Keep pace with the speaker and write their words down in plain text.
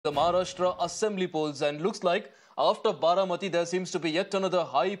The Maharashtra Assembly Polls, and looks like after Baramati there seems to be yet another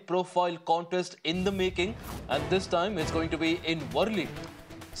high-profile contest in the making, and this time it's going to be in Worli.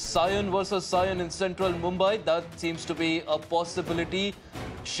 Sion versus Sion in central Mumbai, that seems to be a possibility.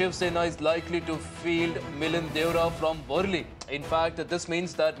 Shiv Sena is likely to field Milind Deora from Worli. In fact, this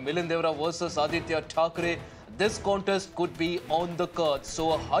means that Milind Deora versus Aaditya Thackeray, this contest could be on the cards.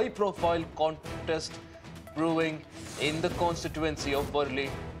 So a high-profile contest brewing in the constituency of Worli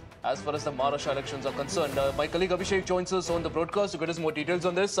as far as the Maharashtra elections are concerned. My colleague Abhishek joins us on the broadcast to get us more details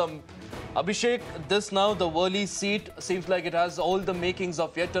on this. Abhishek, this now, the Worli seat seems like it has all the makings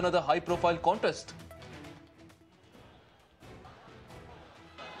of yet another high-profile contest.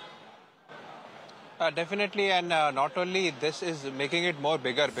 Definitely, and not only this is making it more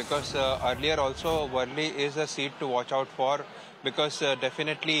bigger, because earlier also Worli is a seat to watch out for, because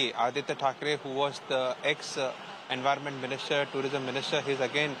definitely Aaditya Thackeray, who was the ex-environment minister, tourism minister, he's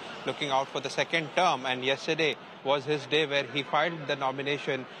again looking out for the second term, and yesterday was his day where he filed the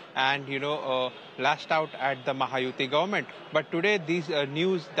nomination and, lashed out at the Mahayuti government. But today, these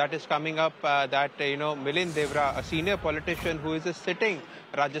news that is coming up that, Milind Deora, a senior politician who is a sitting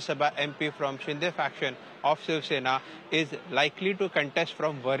Rajya Sabha MP from Shinde faction of Shiv Sena, is likely to contest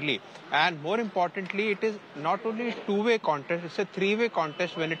from Worli. And more importantly, it is not only a two-way contest, it's a three-way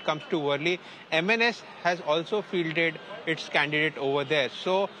contest when it comes to Worli. MNS has also fielded its candidate over there.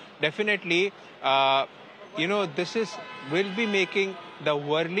 So definitely, this will be making the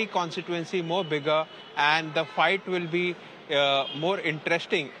Worli constituency more bigger, and the fight will be more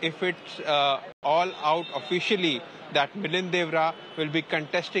interesting if it's all out officially that Milind Deora will be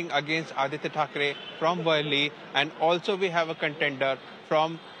contesting against Aaditya Thackeray from Worli, and also we have a contender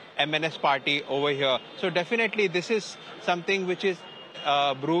from MNS party over here. So definitely this is something which is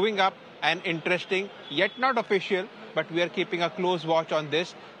brewing up and interesting, yet not official, but we are keeping a close watch on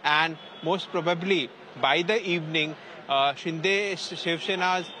this, and most probably by the evening, Shiv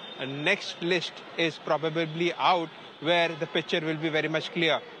Sena's next list is probably out, where the picture will be very much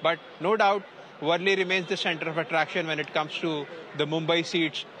clear. But no doubt, Worli remains the center of attraction when it comes to the Mumbai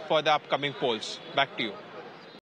seats for the upcoming polls. Back to you.